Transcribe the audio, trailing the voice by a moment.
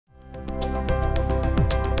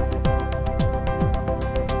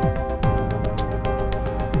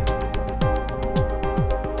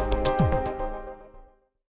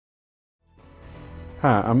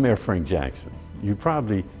Hi, I'm Mayor Frank Jackson. You've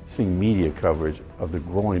probably seen media coverage of the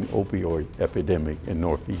growing opioid epidemic in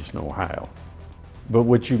northeastern Ohio. But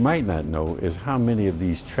what you might not know is how many of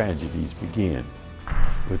these tragedies begin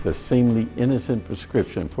with a seemingly innocent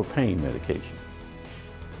prescription for pain medication.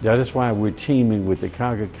 That is why we're teaming with the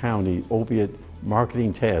Cuyahoga County Opiate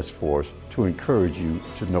Marketing Task Force to encourage you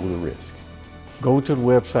to know the risk. Go to the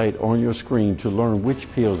website on your screen to learn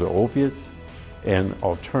which pills are opiates and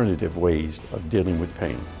alternative ways of dealing with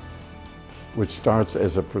pain. What starts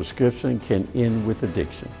as a prescription can end with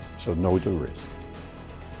addiction, so know the risk.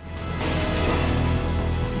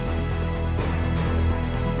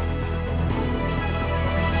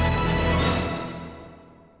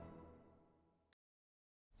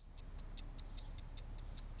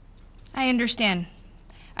 I understand.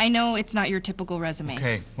 I know it's not your typical resume.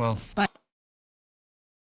 Okay, well... But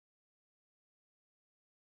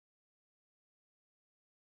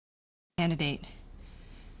candidate.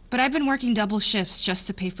 But I've been working double shifts just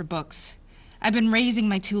to pay for books. I've been raising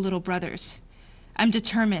my 2 little brothers. I'm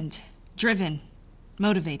determined, driven,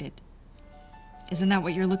 motivated. Isn't that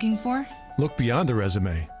what you're looking for? Look beyond the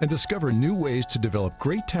resume and discover new ways to develop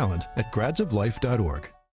great talent at gradsoflife.org.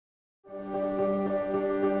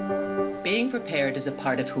 Being prepared is a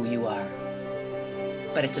part of who you are,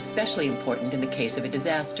 but it's especially important in the case of a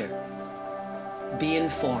disaster. Be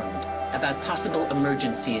informed about possible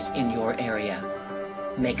emergencies in your area.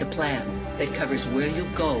 Make a plan that covers where you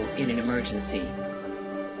go in an emergency.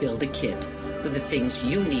 Build a kit with the things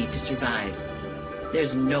you need to survive.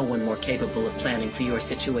 There's no one more capable of planning for your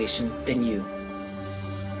situation than you.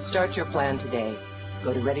 Start your plan today.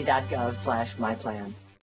 Go to ready.gov/myplan.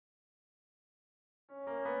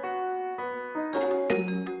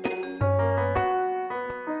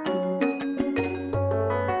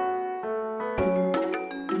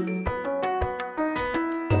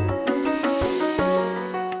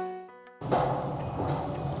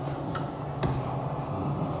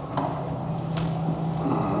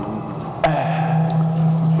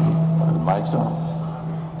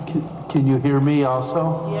 Can you hear me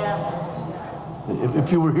also? Yes.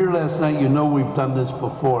 If you were here last night, you know we've done this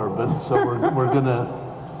before, but so we're going to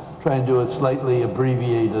try and do a slightly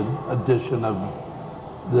abbreviated edition of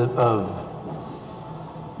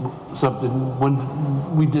something.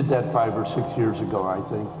 When we did that 5 or 6 years ago, I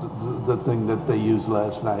think the thing that they used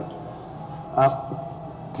last night.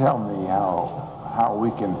 Tell me how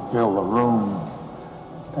we can fill the room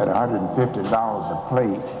at $150 a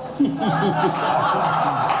plate.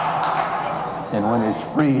 And when it's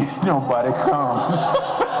free, nobody comes.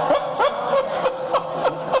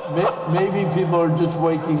 Maybe people are just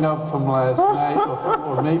waking up from last night,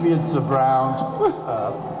 or maybe it's the Browns.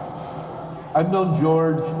 I've known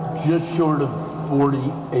George just short of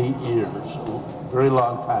 48 years, a very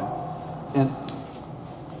long time. And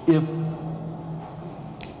if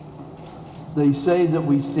they say that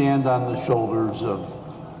we stand on the shoulders of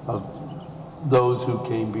those who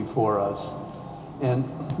came before us, and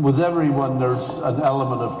with everyone there's an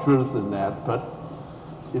element of truth in that, but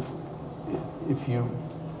if you,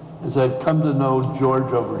 as I've come to know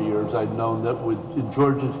George over the years, I've known that in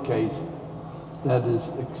George's case, that is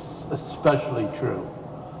especially true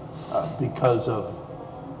because of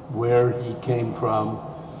where he came from,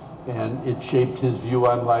 and it shaped his view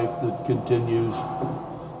on life that continues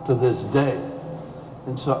to this day.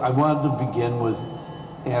 And so I wanted to begin with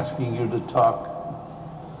asking you to talk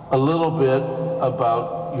a little bit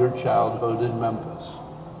about your childhood in Memphis,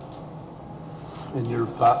 and your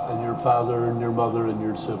father and your mother and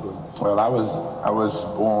your siblings. Well, I was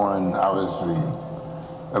born.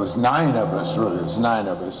 There was 9 of us, really. There's 9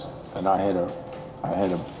 of us, and I had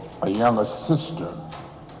a younger sister,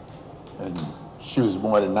 and she was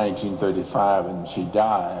born in 1935, and she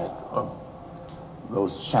died of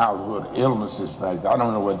those childhood illnesses back then. I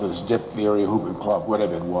don't know whether it was diphtheria, whooping cough,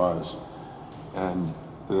 whatever it was, and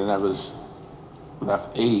then I was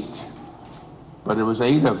left 8, but it was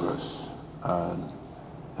 8 of us,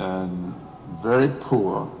 and very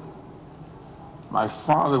poor. My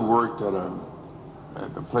father worked at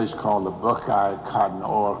a place called the Buckeye Cotton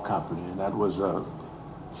Oil Company, and that was a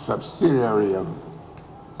subsidiary of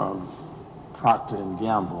Procter &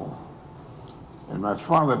 Gamble. And my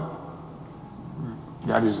father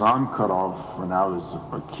got his arm cut off when I was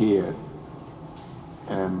a kid,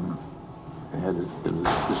 and it was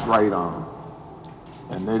his right arm.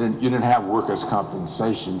 And you didn't have workers'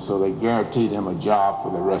 compensation, so they guaranteed him a job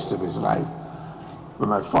for the rest of his life. But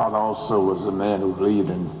my father also was a man who believed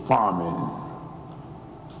in farming,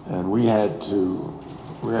 and we had to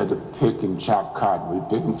pick and chop cotton. We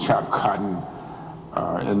picked and chopped cotton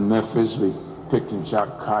in Memphis. We picked and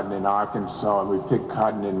chopped cotton in Arkansas, and we picked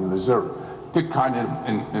cotton in Missouri. Picked cotton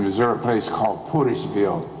in Missouri, a place called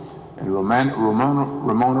Portisville. And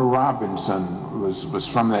Ramona Robinson was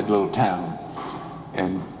from that little town.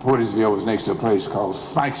 And Portisville was next to a place called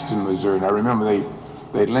Sykeston, Missouri. And I remember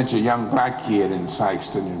they'd lynch a young black kid in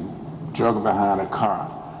Sykeston and drug him behind a car.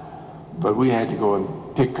 But we had to go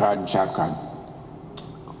and pick cotton, chop cotton.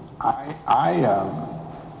 I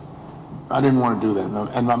didn't want to do that,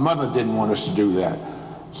 and my mother didn't want us to do that.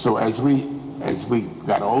 So as we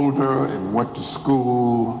got older and went to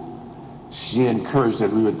school, she encouraged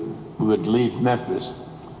that we would leave Memphis.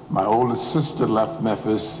 My oldest sister left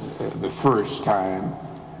Memphis the first time,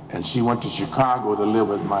 and she went to Chicago to live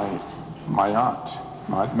with my Aunt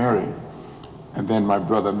Mary. And then my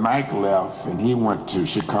brother Mike left, and he went to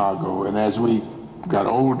Chicago. And as we got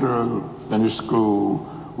older, finished school,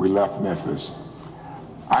 we left Memphis.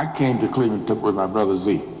 I came to Cleveland with my brother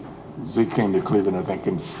Z. Z came to Cleveland, I think,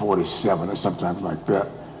 in '47 or something like that.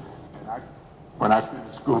 And when I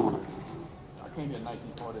finished school, I came here in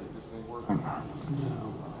 1948. This ain't working.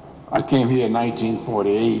 I came here in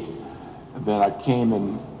 1948. And then I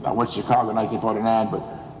went to Chicago in 1949, but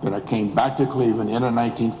then I came back to Cleveland in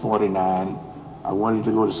 1949. I wanted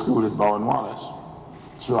to go to school at Baldwin Wallace.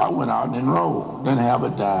 So I went out and enrolled, didn't have a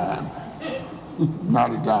dime,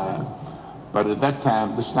 not a dime. But at that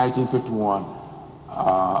time, this is 1951,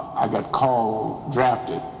 I got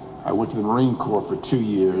drafted. I went to the Marine Corps for 2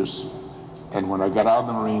 years. And when I got out of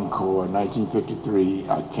the Marine Corps in 1953,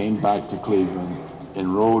 I came back to Cleveland,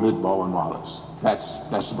 enrolled at Baldwin Wallace. That's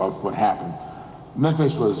about what happened.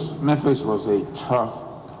 Memphis was a tough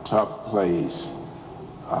place.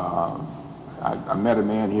 I met a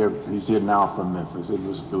man here, he's here now from Memphis. It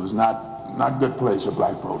was not a good place for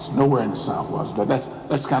black folks. Nowhere in the South was, but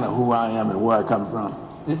that's kind of who I am and where I come from.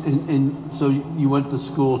 And so you went to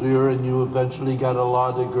school here, and you eventually got a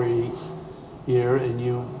law degree here, and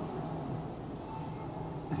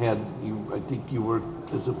I think you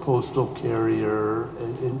worked as a postal carrier,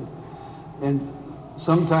 and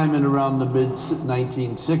sometime in around the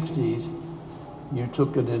mid-1960s, you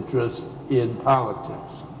took an interest in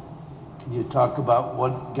politics. Can you talk about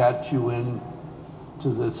what got you into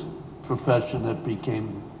this profession that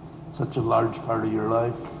became such a large part of your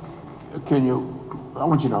life? I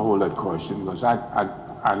want you to hold that question, because I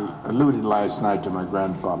alluded last night to my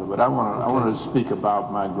grandfather, but I want to speak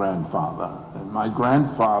about my grandfather. And my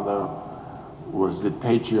grandfather was the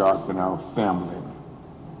patriarch in our family.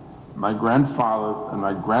 My grandfather and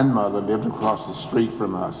my grandmother lived across the street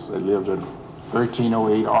from us. They lived at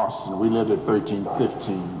 1308 Austin. We lived at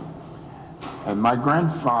 1315. And my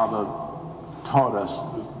grandfather taught us,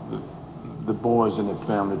 the boys in the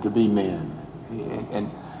family, to be men. And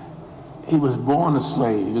he was born a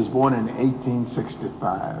slave. He was born in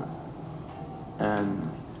 1865. And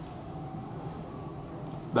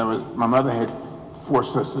my mother had 4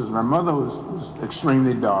 sisters. My mother was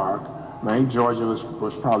extremely dark. My Aunt Georgia was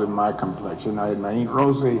probably my complexion. I had my Aunt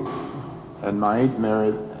Rosie and my Aunt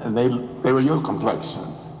Mary, and they were your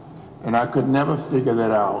complexion. And I could never figure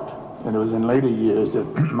that out. And it was in later years that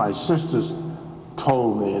my sisters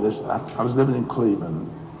told me, I was living in Cleveland,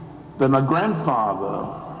 that my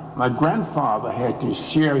grandfather had to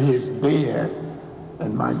share his bed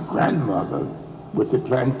and my grandmother with the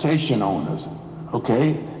plantation owners,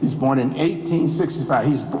 okay? He's born in 1865.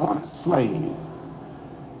 He's born a slave.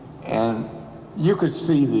 And you could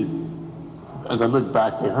see as I look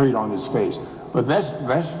back, the hurt on his face. But that's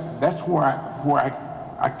where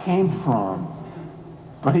I came from.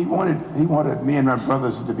 But he wanted me and my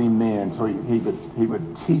brothers to be men, so he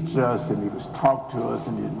would teach us, and he would talk to us,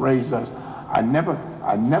 and he'd raise us. I never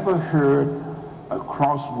heard a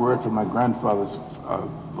cross word from my grandfather's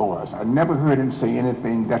voice. I never heard him say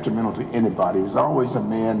anything detrimental to anybody. He was always a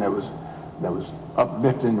man that was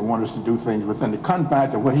uplifting and wanted us to do things within the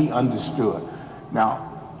confines of what he understood. Now,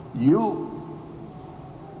 you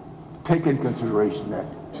take in consideration that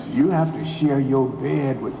you have to share your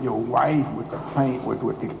bed with your wife, with the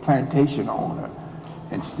plantation owner,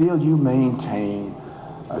 and still you maintain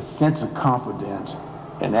a sense of confidence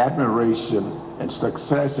and admiration and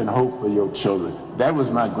success and hope for your children. That was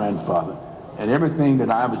my grandfather. And everything that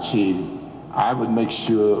I've achieved, I'd make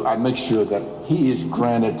sure that he is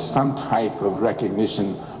granted some type of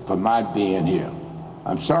recognition for my being here.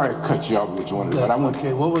 I'm sorry I cut you off, which one, but I want.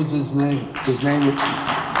 Okay, what was his name? His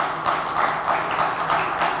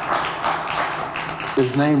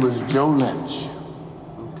name was Joe Lynch.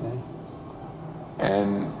 Okay.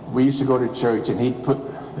 And we used to go to church, and he'd put,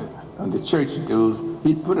 on the church dues,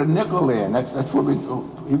 he'd put a nickel in. That's what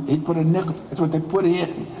he'd put a nickel, that's what they put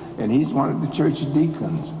in. And he's one of the church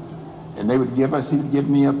deacons. and they would give us, he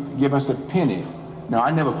would give us a penny. Now,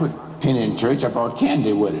 I never put a penny in church. I bought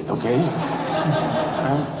candy with it, okay?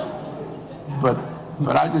 But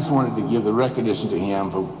I just wanted to give the recognition to him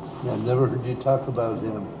for... Yeah, I never heard you talk about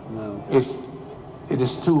him, no. It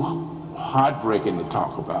is too heartbreaking to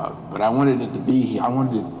talk about, but I wanted it to be here. I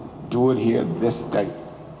wanted to do it here this day.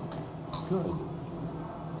 Okay. Good.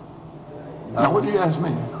 Now, what did you ask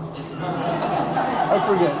me? I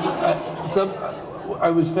forget. I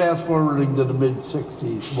was fast forwarding to the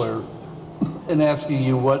mid-'60s where, and asking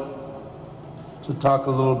you to talk a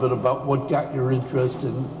little bit about what got your interest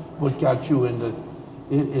and what got you in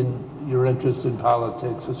your interest in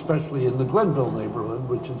politics, especially in the Glenville neighborhood,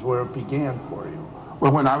 which is where it began for you.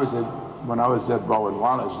 Well, when I was at Baldwin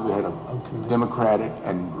Wallace, we had a Democratic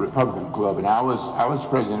and Republican club, and I was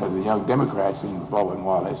president of the Young Democrats in Baldwin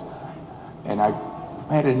Wallace, and I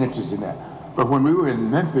had an interest in that. But when we were in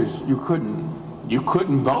Memphis, you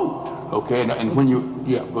couldn't vote, okay? And when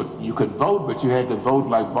but you could vote, but you had to vote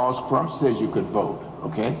like Boss Crump says you could vote,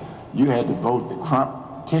 okay? You had to vote the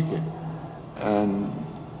Crump ticket.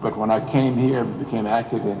 But when I came here, became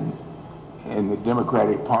active in the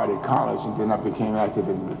Democratic Party at college, and then I became active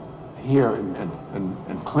here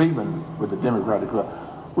in Cleveland with the Democratic Club.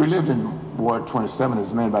 We lived in Ward 27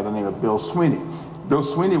 as a man by the name of Bill Sweeney. Bill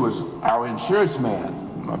Sweeney was our insurance man.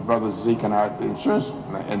 My brother Zeke and I, the insurance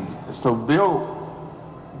man. And so Bill,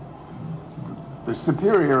 the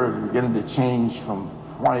superior areas were beginning to change from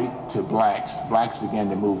white to blacks. Blacks began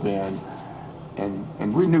to move in.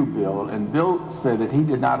 And we knew Bill, and Bill said that he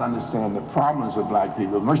did not understand the problems of black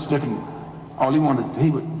people. Much different. All he wanted, he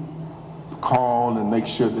would call and make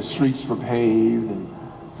sure the streets were paved and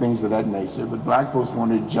things of that nature. But black folks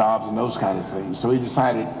wanted jobs and those kind of things. So he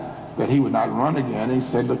decided that he would not run again. He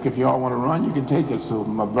said, look, if you all want to run, you can take it. So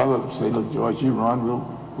my brother said, look, George, you run,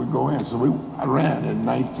 we'll go in. So I ran in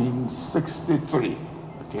 1963.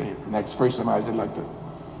 Okay, and that's the first time I did like that.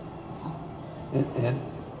 And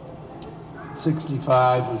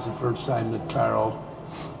 65 was the first time that Carl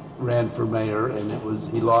ran for mayor, and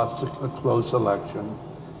he lost a close election.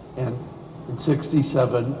 And in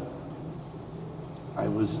 67, I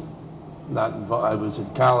was not involved, I was in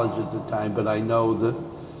college at the time, but I know that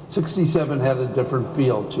 67 had a different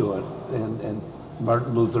feel to it, and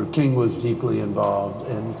Martin Luther King was deeply involved,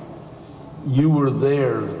 and you were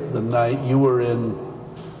there the night, you were at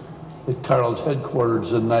Carl's headquarters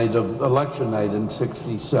the night of election night in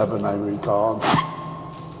 67, I recall.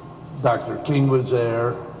 Dr. King was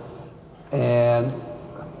there, and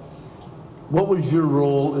what was your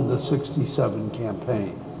role in the 67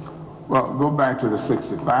 campaign? Well, go back to the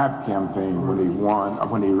 65 campaign when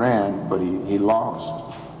he ran, but he lost.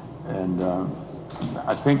 And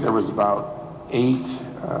I think there was about 8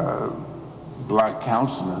 black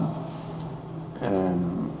councilmen,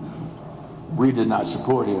 and we did not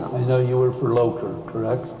support him. I know you were for Loker,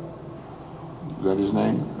 correct? Is that his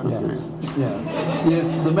name? Okay. Yes.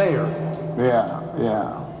 Yeah, the mayor.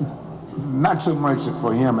 Yeah. Not so much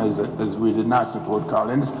for him as we did not support Carl.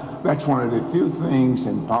 And that's one of the few things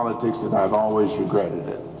in politics that I've always regretted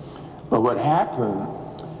it. But what happened,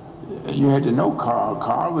 you had to know Carl.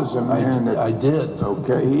 Carl was a man that... I did.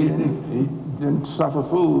 Okay, he didn't suffer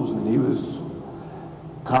fools, and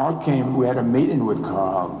Carl came, we had a meeting with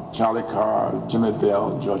Carl, Charlie Carr, Jimmy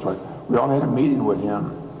Bell, George White. We all had a meeting with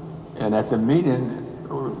him, and at the meeting,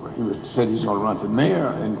 he said he's going to run for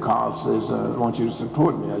mayor, and Carl says, I want you to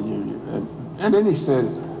support me. And then he said,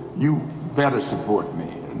 you better support me.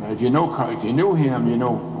 And if you knew him, you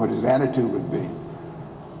know what his attitude would be.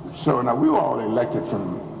 So now we were all elected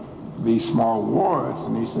from these small wards,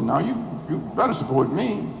 and he said, no, you better support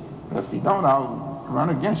me. If you don't, I'll run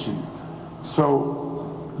against you.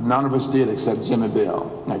 So none of us did except Jimmy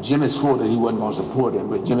Bell. Now Jimmy swore that he wasn't going to support him,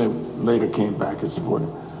 but Jimmy later came back and supported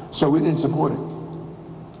him. So we didn't support him,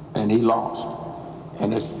 and he lost.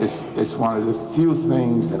 And it's one of the few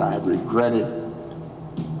things that I have regretted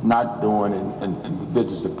not doing in the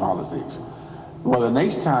business of politics. Well, the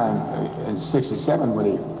next time in 67 when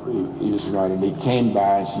he was running, he came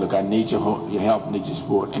by and said, look, I need your help, I need your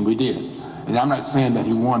support, and we did. And I'm not saying that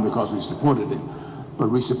he won because we supported him, but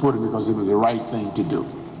we supported him because it was the right thing to do.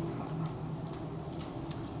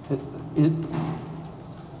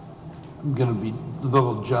 I'm going to be a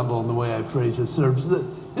little gentle in the way I phrase this.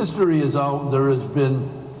 History is out. There has been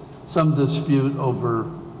some dispute over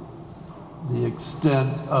the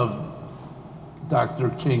extent of Dr.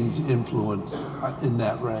 King's influence in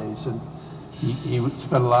that race, and he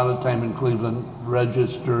spent a lot of time in Cleveland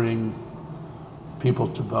registering people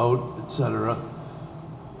to vote, etc.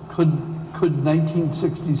 Could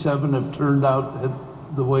 1967 have turned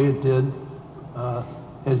out the way it did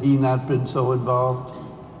had he not been so involved?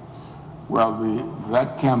 Well,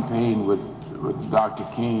 that campaign with Dr.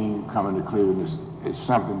 King coming to Cleveland is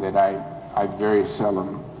something that I very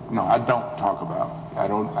seldom, no, I don't talk about. I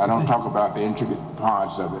don't talk about the intricate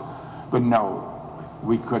parts of it. But no,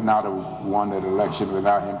 we could not have won that election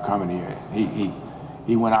without him coming here.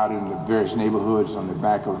 He went out into various neighborhoods on the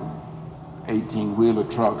back of 18-wheeler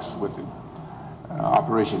trucks with the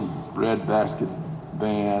Operation Breadbasket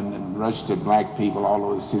Band and registered black people all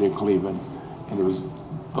over the city of Cleveland. And it was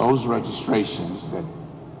those registrations that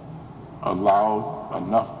allowed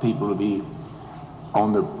enough people to be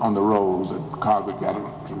on the rolls that Carver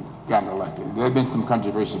got elected. There have been some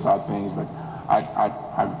controversy about things, but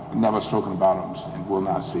I've never spoken about them and will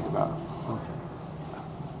not speak about them. Okay.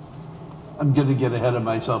 I'm going to get ahead of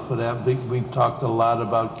myself, but we've talked a lot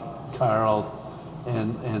about Carl,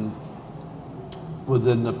 and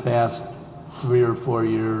within the past 3 or 4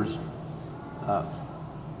 years,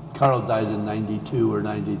 Carl died in 92 or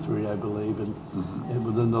 93, I believe, and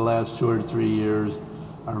within the last 2 or 3 years,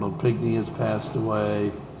 Arnold Pigney has passed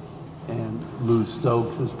away, and Lou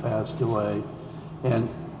Stokes has passed away, and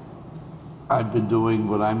I've been doing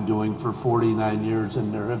what I'm doing for 49 years,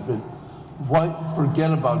 and there have been,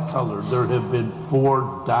 forget about color, there have been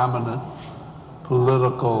 4 dominant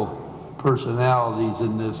political personalities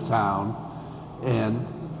in this town, and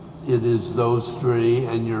it is those 3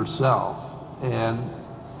 and yourself. And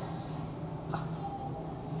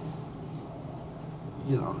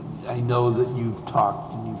you know, I know that you've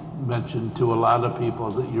talked and you've mentioned to a lot of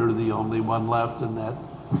people that you're the only one left, and that,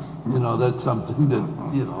 you know, that's something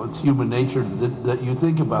that, you know, it's human nature that you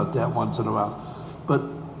think about that once in a while. But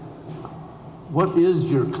what is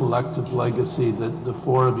your collective legacy that the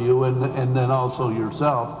 4 of you and then also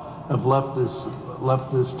yourself have left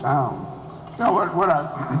this town? No,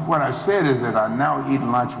 what I said is that I now eat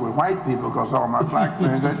lunch with white people because all my black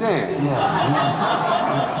friends are dead.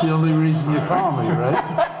 Yeah, that's the only reason you call me,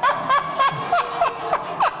 right?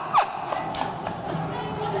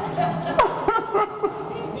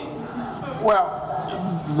 Well,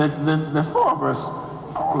 the 4 of us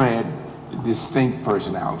all had distinct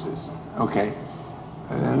personalities. Okay,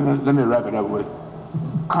 let me wrap it up with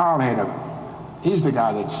Carl he's the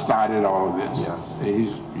guy that started all of this. Yes.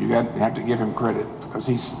 You have to give him credit because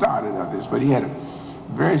he started all this, but he had a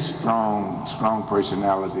very strong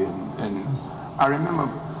personality. And I remember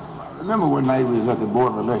one night we was at the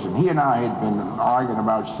Board of Election. He and I had been arguing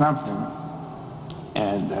about something,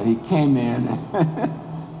 and he came in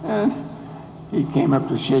and he came up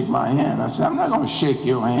to shake my hand. I said, "I'm not going to shake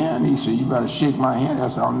your hand." He said, "You better shake my hand." I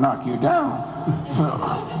said, "I'll knock you down."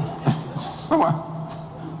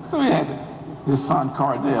 So he had his son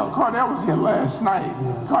Cardell. Cardell was here last night.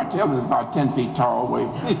 Yeah. Cardell is about 10 feet tall, weighs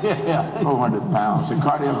 400 pounds. And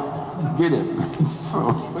Cardell, get him.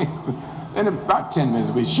 So in about 10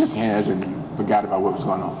 minutes, we shook hands and forgot about what was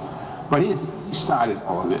going on. But he started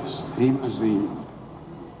all of this. He was the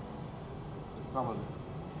fellow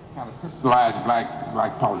that kind of crystallized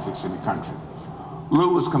black politics in the country.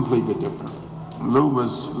 Lou was completely different. Lou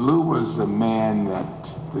was a man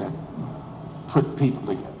that put people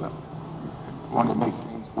together, wanted to make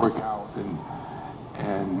things work out,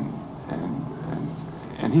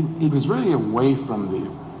 and he was really away from the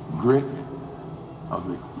grit of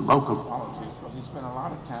the local politics because he spent a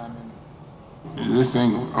lot of time in this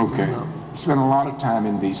thing. Okay, he spent a lot of time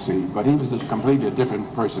in D.C., but he was a completely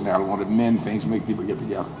different personality. Wanted to mend things, make people get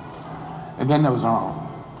together. And then there was Arnold.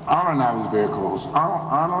 Arnold and I was very close.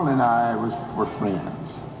 Arnold and I were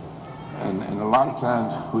friends, and a lot of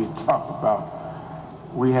times we talked about.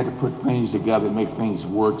 We had to put things together, make things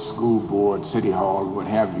work, school board, city hall, what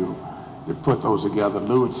have you, to put those together.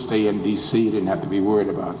 Lou would stay in D.C., didn't have to be worried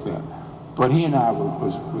about that. But he and I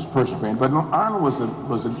was personal friends. But Arnold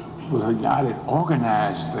was a guy that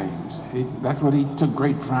organized things. That's what he took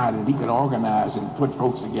great pride in. He could organize and put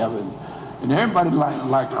folks together. And everybody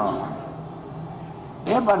liked Arnold.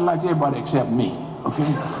 Everybody liked everybody except me,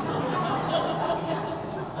 okay?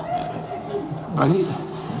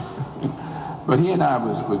 But he and I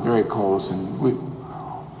was very close, and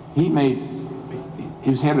he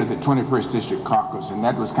was head of the 21st District Caucus, and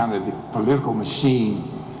that was kind of the political machine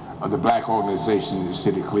of the black organization in the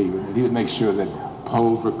city of Cleveland. And he would make sure that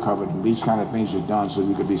polls were covered and these kind of things were done so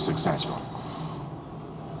we could be successful.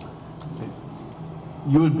 Okay.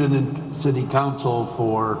 You had been in city council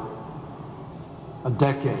for a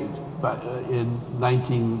decade, but in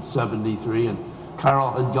 1973, and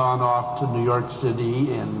Carl had gone off to New York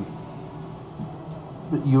City, and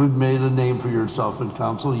you had made a name for yourself in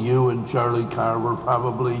council. You and Charlie Carr were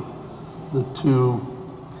probably the 2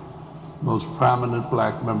 most prominent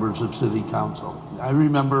black members of city council. I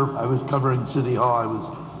remember I was covering City Hall. I was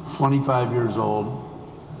 25 years old,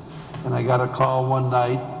 and I got a call one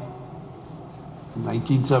night in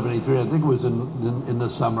 1973, I think it was in the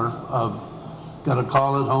summer, got a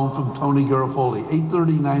call at home from Tony Garofoli,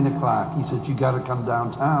 8:30, 9 o'clock. He said, "You got to come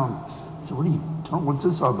downtown." I said, "What's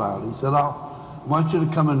this all about?" He said, I want you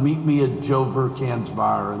to come and meet me at Joe Vercan's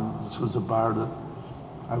bar. And this was a bar that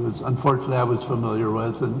unfortunately I was familiar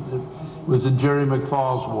with, and it was in Jerry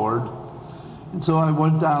McFall's ward. And so I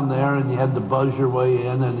went down there, and you had to buzz your way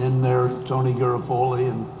in, and in there, Tony Garofoli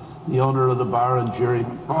and the owner of the bar and Jerry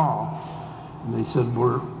McFall. And they said,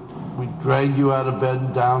 we dragged you out of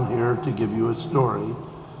bed down here to give you a story.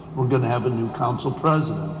 We're going to have a new council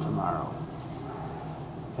president tomorrow.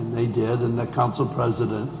 And they did, and the council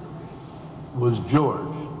president was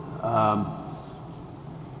George.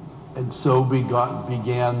 And so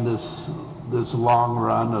began this long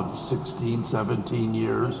run of 16, 17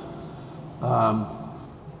 years of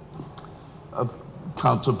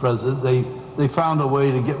council president. They found a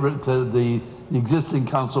way to get rid of the existing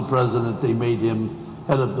council president. They made him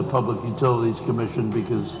head of the Public Utilities Commission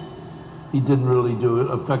because he didn't really do an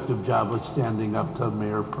effective job of standing up to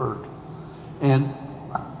Mayor Perk. And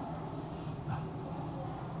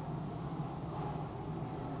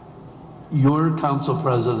your council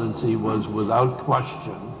presidency was without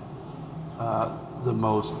question the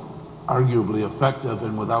most arguably effective,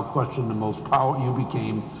 and without question you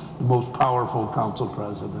became the most powerful council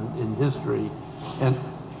president in history. And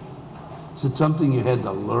is it something you had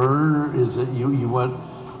to learn? Is it you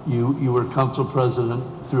were council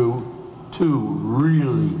president through 2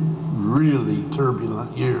 really, really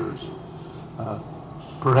turbulent years,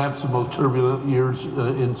 perhaps the most turbulent years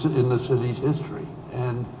in the city's history.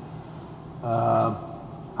 And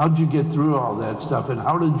how'd you get through all that stuff, and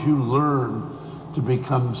how did you learn to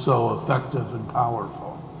become so effective and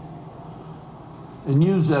powerful, and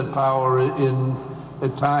use that power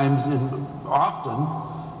at times, often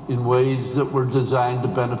in ways that were designed to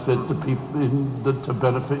benefit the people, to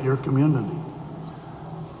benefit your community?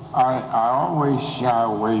 I always shy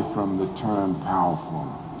away from the term powerful.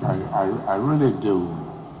 I really do,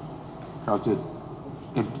 because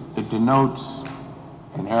it denotes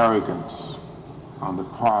an arrogance on the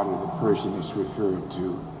part of the person it's referred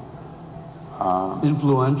to.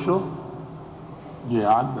 Influential?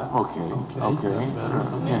 Yeah, okay.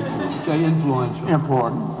 Okay, influential.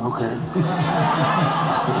 Important, okay.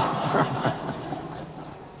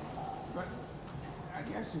 But I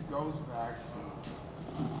guess it goes back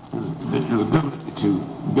to the ability to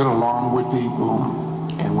get along with people,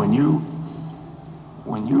 and when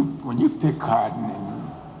you pick cotton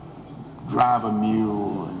and drive a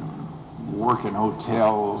mule and work in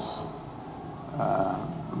hotels,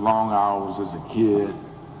 long hours as a kid,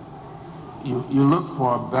 you look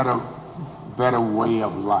for a better way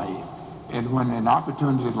of life. And when an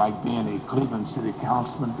opportunity like being a Cleveland City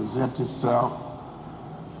Councilman presents itself,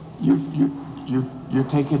 you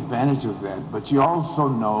take advantage of that. But you also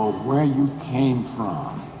know where you came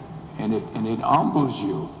from, and it humbles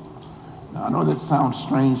you. Now, I know that sounds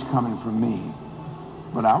strange coming from me,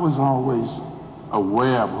 but I was always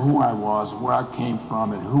aware of who I was, where I came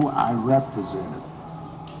from, and who I represented.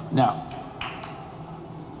 Now,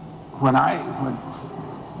 I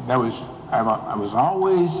was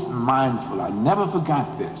always mindful, I never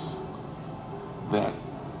forgot this, that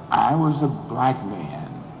I was a black man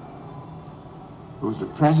who was the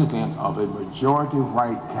president of a majority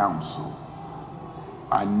white council.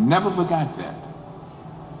 I never forgot that,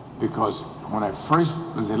 because when I first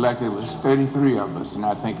was elected, it was 33 of us, and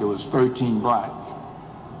I think it was 13 blacks.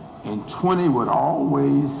 And 20 would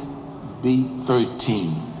always be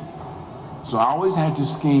 13. So I always had to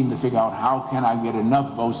scheme to figure out how can I get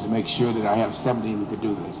enough votes to make sure that I have 17 who could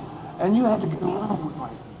do this. And you had to get along with white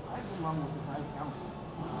people. I get along with the white council.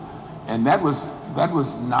 And that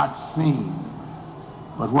was not seen.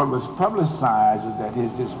 But what was publicized was that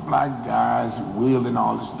here's this black guys wielding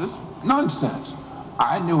all this nonsense.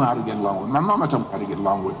 I knew how to get along with. My mama taught me how to get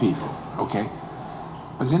along with people, okay?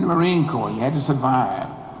 I was in the Marine Corps, you had to survive.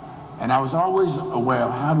 And I was always aware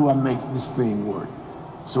of how do I make this thing work.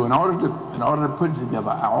 So in order to put it together,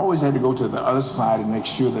 I always had to go to the other side and make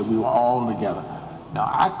sure that we were all together. Now,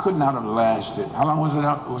 I could not have lasted. How long was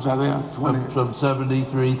I there? 20? From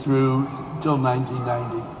 73 through till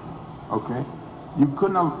 1990. Okay. You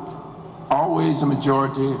couldn't have, always a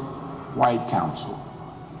majority white council,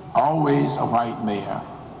 always a white mayor,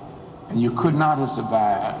 and you could not have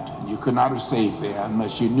survived, and you could not have stayed there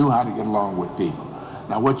unless you knew how to get along with people.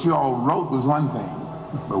 Now, what you all wrote was one thing,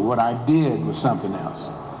 but what I did was something else.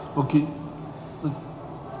 Okay,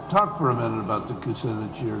 talk for a minute about the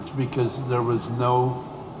Kucinich years, because there was no,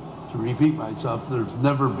 to repeat myself, there's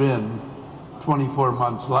never been 24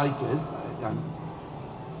 months like it.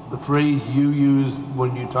 The phrase you used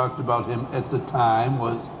when you talked about him at the time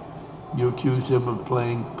was, you accused him of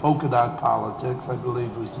playing polka dot politics, I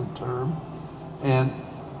believe was the term. And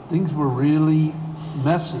things were really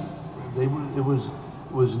messy. It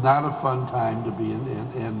was not a fun time to be in,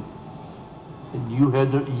 and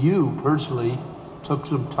you personally took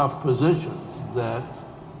some tough positions that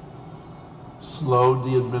slowed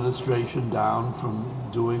the administration down from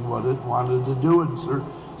doing what it wanted to do in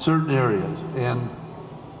certain areas. And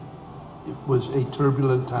it was a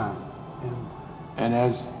turbulent time. And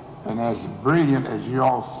as brilliant as you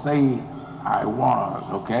all say I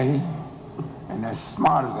was, okay? And as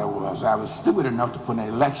smart as I was stupid enough to put an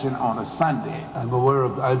election on a Sunday. I'm aware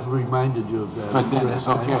of that. I've reminded you of that. For Dennis,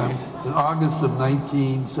 okay. In August of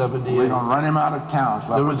 1978. We're gonna run him out of town.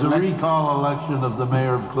 So there was a recall election of the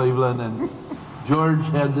mayor of Cleveland, and George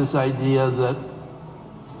had this idea that,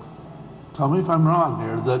 tell me if I'm wrong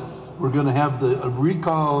here, that we're gonna have a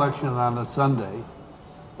recall election on a Sunday,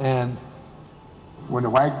 and when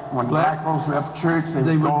black folks left church,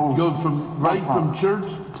 they would go from church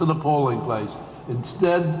to the polling place.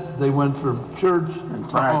 Instead, they went from church and to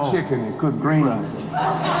fried home. chicken and cooked greens.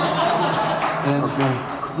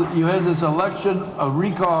 And you had this election, a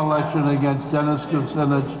recall election against Dennis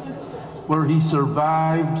Kucinich, where he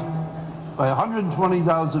survived by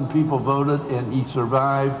 120,000 people voted, and he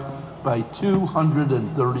survived by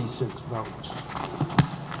 236 votes.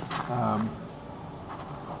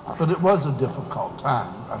 But it was a difficult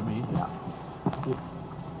time. I mean,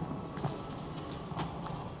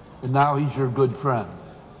 and now he's your good friend,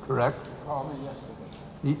 correct? He called me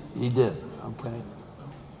yesterday. He did, okay.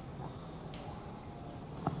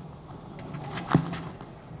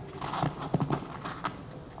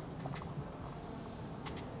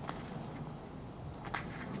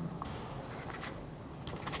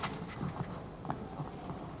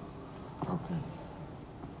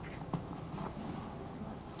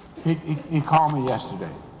 He called me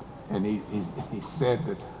yesterday, and he said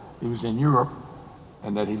that he was in Europe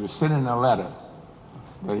and that he was sending a letter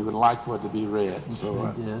that he would like for it to be read.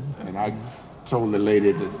 So, and I told the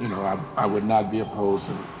lady that, you know, I would not be opposed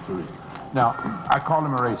to read. Now, I called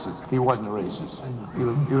him a racist. He wasn't a racist.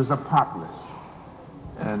 He was a populist.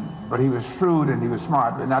 But he was shrewd and he was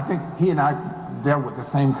smart. And I think he and I dealt with the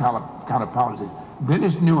same kind of politics.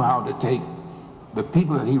 Dennis knew how to take the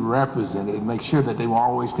people that he represented and make sure that they were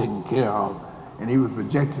always taken care of. And he would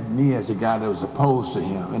project me as a guy that was opposed to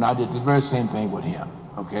him. And I did the very same thing with him,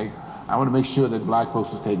 okay? I want to make sure that black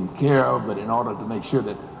folks were taken care of, but in order to make sure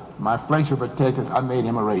that my flanks were protected, I made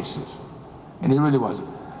him a racist. And he really wasn't.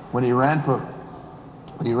 When he ran for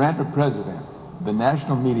president, the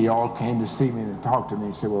national media all came to see me and talk to me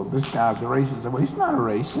and said, well, this guy's a racist. I said, well, he's not a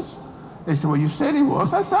racist. They said, well, you said he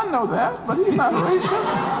was. I said, I know that, but he's not a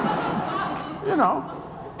racist. You know.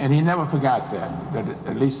 And he never forgot that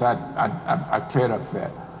at least I cleared up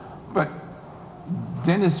that. But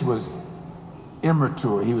Dennis was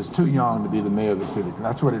immature. He was too young to be the mayor of the city.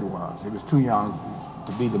 That's what it was. He was too young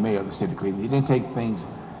to be the mayor of the city of Cleveland. He didn't take things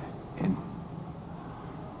and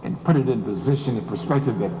put it in position and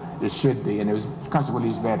perspective that it should be, and it was consequently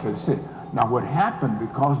he's bad for the city. Now what happened,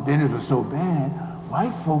 because Dennis was so bad,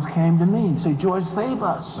 white folks came to me and said, George, save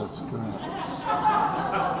us. That's correct.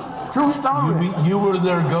 True story. You were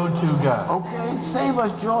their go-to guy. Okay, save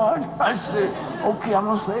us, George. I said, okay, I'm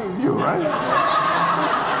gonna save you, right?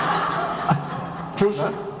 True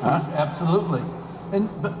story. Huh? Absolutely. And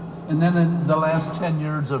then in the last 10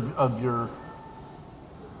 years of your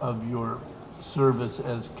service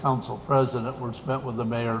as council president were spent with the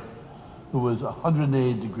mayor who was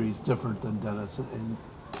 180 degrees different than Dennis.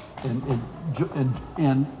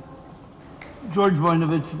 And George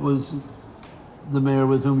Voinovich was the mayor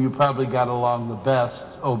with whom you probably got along the best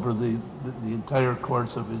over the entire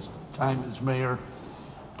course of his time as mayor.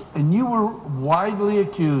 And you were widely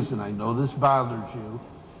accused, and I know this bothers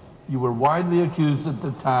you were widely accused at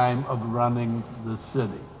the time of running the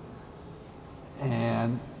city.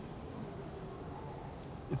 And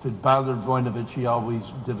if it bothered Voinovich, he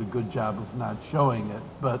always did a good job of not showing it,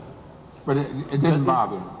 but it didn't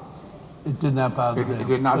bother him. It did not bother him. It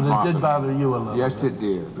did not bother But it did him. bother you a little bit. Yes, it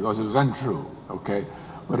did, because it was untrue, okay?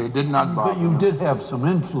 But it did not bother But you him. did have some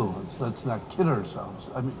influence. Let's not kid ourselves.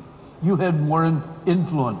 I mean, you had more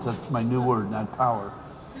influence. That's my new word, not power.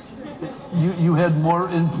 You had more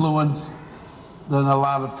influence than a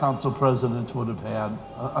lot of council presidents would have had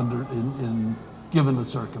given the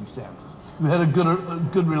circumstances. You had a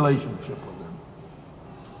good relationship with him.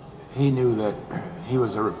 he knew that he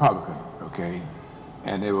was a Republican, okay,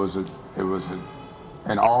 and it was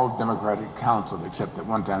an all Democratic council, except at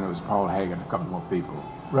one time it was Paul Hagan and a couple more people.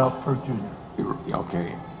 Ralph Perk Jr.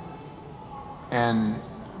 Okay,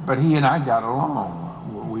 but he and I got along.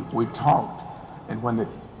 We talked, and when the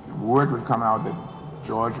word would come out that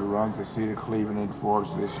George runs the city of Cleveland and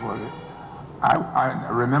Forbes this was it. I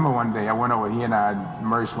remember one day I went over. He and I,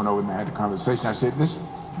 Merce, went over and had a conversation. I said, "This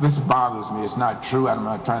bothers me. It's not true. I'm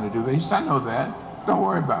not trying to do that." He said, "I know that. Don't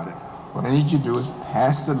worry about it. What I need you to do is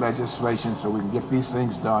pass the legislation so we can get these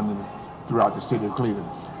things done throughout the city of Cleveland."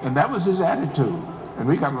 And that was his attitude, and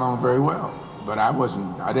we got along very well. But I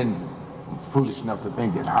didn't foolish enough to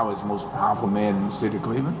think that I was the most powerful man in the city of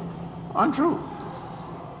Cleveland. Untrue.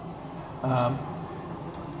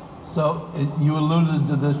 So you alluded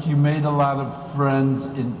to this. You made a lot of friends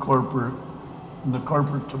in the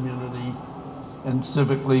corporate community, and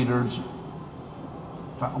civic leaders.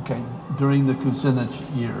 Okay, during the Kucinich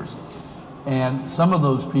years, and some of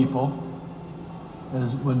those people,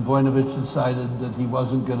 as when Voinovich decided that he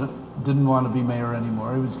didn't want to be mayor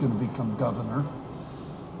anymore, he was going to become governor.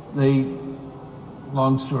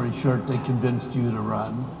 Long story short, they convinced you to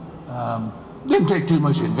run. Didn't take too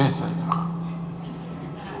much convincing.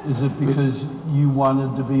 Is it because you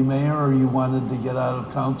wanted to be mayor, or you wanted to get out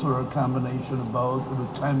of council, or a combination of both? It was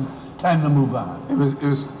time to move on.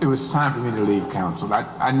 It was time for me to leave council.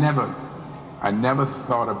 I never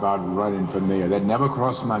thought about running for mayor. That never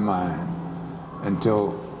crossed my mind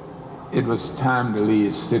until it was time to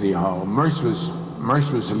leave City Hall. Merce was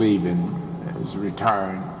leaving, was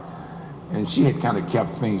retiring, and she had kind of kept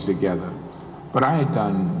things together. But I had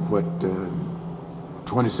done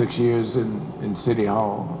 26 years in City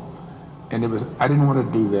Hall, and I didn't want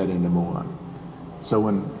to do that anymore. So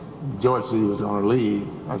when George said he was going to leave,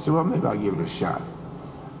 I said, well, maybe I'll give it a shot.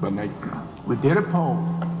 But we did a poll.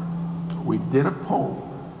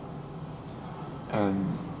 And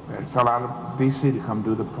it fell out of D.C. to come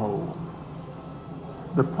do the poll.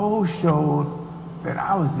 The poll showed that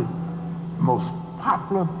I was the most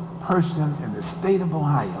popular person in the state of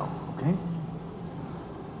Ohio, okay?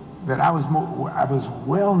 That I was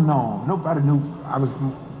well known. Nobody knew. I was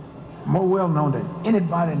more well known than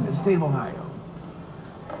anybody in the state of Ohio.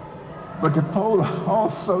 But the poll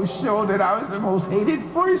also showed that I was the most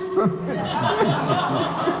hated person.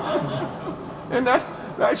 And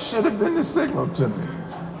that should have been the signal to me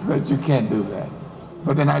that you can't do that.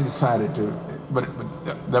 But then I decided to, but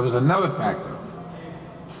there was another factor.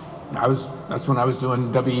 That's when I was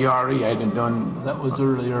doing WERE. I had been doing... That was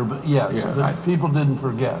earlier, but yes, yeah, people didn't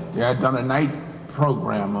forget. Yeah, I'd done a night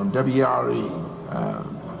program on WERE,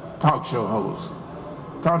 talk show host.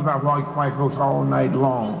 Talked about white folks all night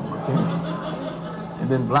long, okay? And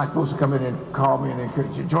then black folks would come in and call me and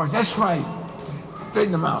encourage you, George, that's right.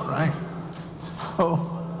 Straighten them out, right? So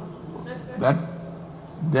that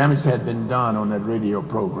damage had been done on that radio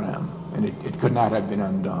program, and it could not have been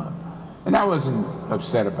undone. And I wasn't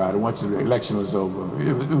upset about it. Once the election was over,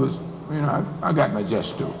 it was I got my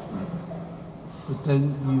just due. But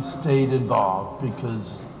then you stayed involved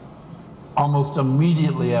because almost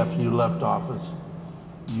immediately after you left office,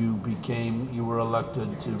 you were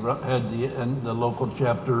elected to head the local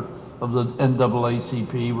chapter of the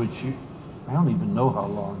NAACP, which I don't even know how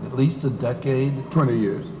long, at least a decade? 20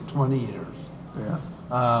 years. 20 years. Yeah.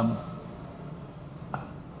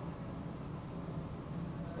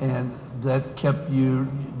 And that kept your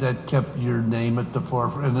name at the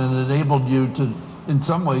forefront, and it enabled you to, in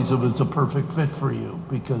some ways it was a perfect fit for you,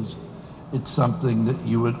 because it's something that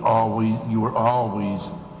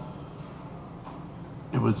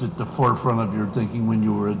it was at the forefront of your thinking when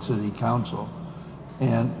you were at city council.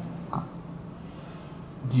 And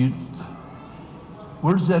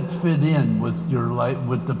where does that fit in with your life,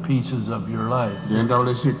 with the pieces of your life? The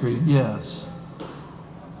NAACP? Yes.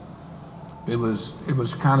 It was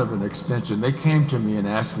kind of an extension. They came to me and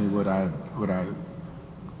asked me would I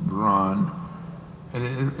run,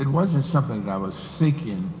 and it wasn't something that I was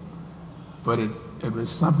seeking, but it was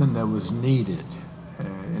something that was needed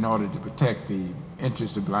in order to protect the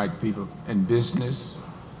interests of black people in business,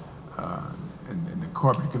 in the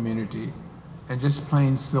corporate community, and just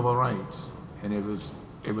plain civil rights. And it was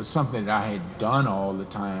something that I had done all the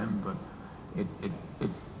time, but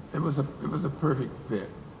it was a perfect fit.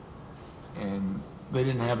 And they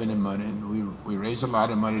didn't have any money, and we raised a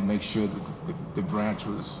lot of money to make sure that the branch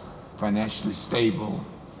was financially stable.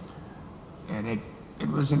 And it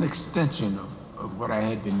was an extension of what I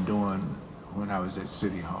had been doing when I was at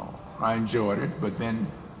City Hall. I enjoyed it, but then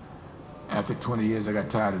after 20 years, I got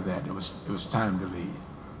tired of that. It was time to leave.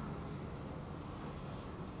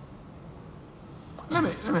 let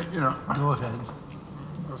me, you know, Go ahead.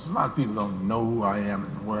 because a lot of people don't know who I am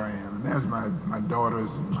and where I am. And there's my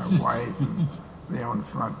daughters and my wife, and they're on the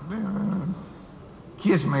front.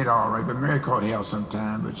 Kids made it all right, but Mary caught hell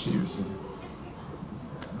sometime, but she was,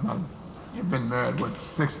 you've been married, what,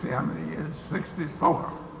 60, how many years?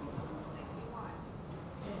 64.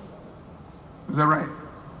 Is that right?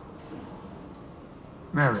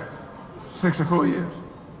 Married, 64 years?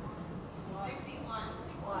 61.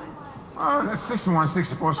 Oh, that's 61,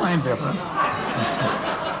 64, same difference.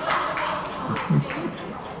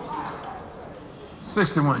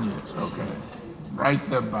 61 years, okay. Right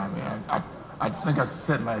there by me. I think I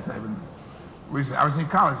said last night, I was in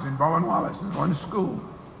college in Bowen Wallace, I was going to school.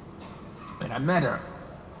 And I met her.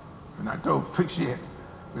 And I told her, she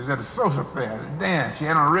was at a social fair, at a dance. She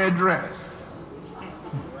had on a red dress.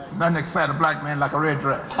 Nothing excites a black man like a red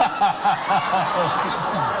dress.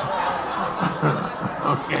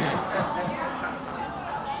 Okay.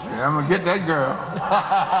 Yeah, I'm gonna get that girl.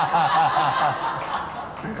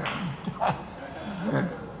 Yeah.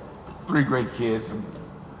 3 great kids and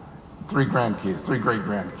 3 grandkids, 3 great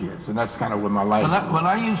grandkids, and that's kind of what my life is. When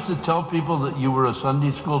I used to tell people that you were a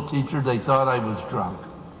Sunday school teacher, they thought I was drunk.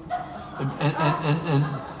 And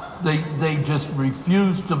they just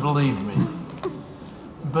refused to believe me.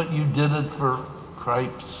 But you did it for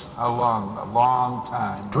cripes. How long? A long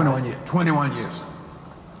time. 21 years. 21 years.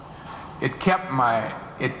 It kept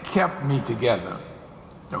me together.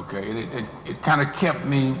 Okay. It kind of kept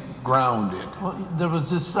me grounded. Well, there was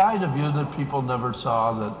this side of you that people never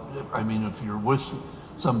saw. That, I mean, if you're with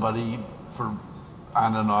somebody for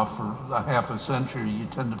on and off for a half a century, you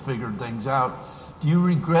tend to figure things out. Do you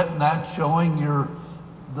regret not showing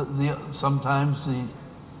sometimes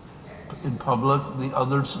in public the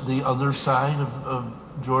other side of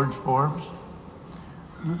George Forbes?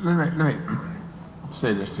 Let me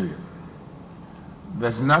say this to you.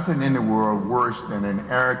 There's nothing in the world worse than an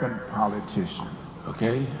arrogant politician,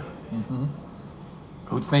 okay? Mm-hmm.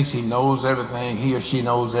 Who thinks he knows everything, he or she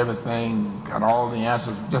knows everything, got all the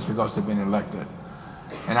answers just because they've been elected.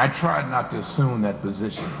 And I tried not to assume that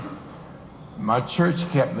position. My church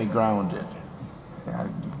kept me grounded.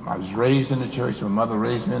 I was raised in the church. My mother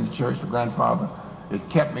raised me in the church, my grandfather. It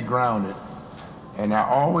kept me grounded. And I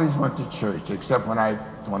always went to church, except when I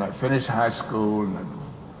finished high school and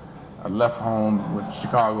I left home, went to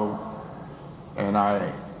Chicago, and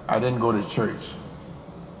I didn't go to church.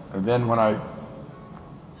 And then when I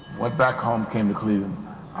went back home, came to Cleveland,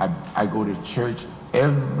 I go to church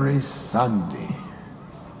every Sunday.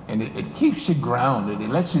 And it keeps you grounded. It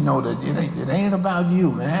lets you know that it ain't about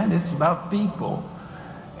you, man. It's about people.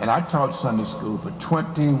 And I taught Sunday school for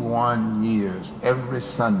 21 years, every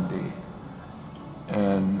Sunday.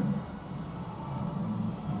 And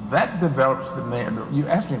that develops the man. You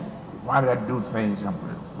ask me, why did I do things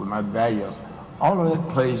with my values? All of that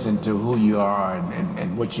plays into who you are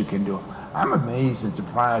and what you can do. I'm amazed and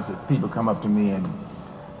surprised that people come up to me and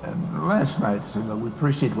last night said, "Look, we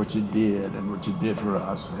appreciate what you did and what you did for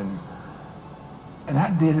us." And I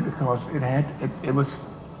did it because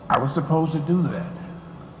I was supposed to do that.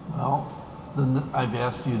 Well, then I've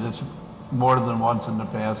asked you this more than once in the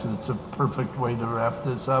past, and it's a perfect way to wrap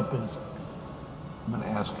this up. I'm going to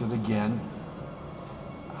ask it again.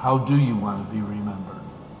 How do you want to be remembered?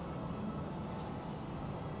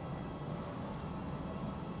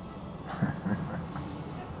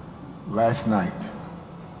 Last night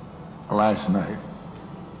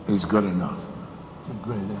is good enough. It's a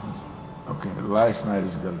great answer. Okay, last night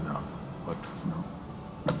is good enough, but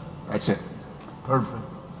that's it. Perfect.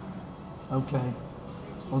 Okay.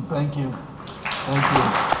 Well, thank you. Thank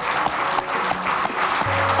you.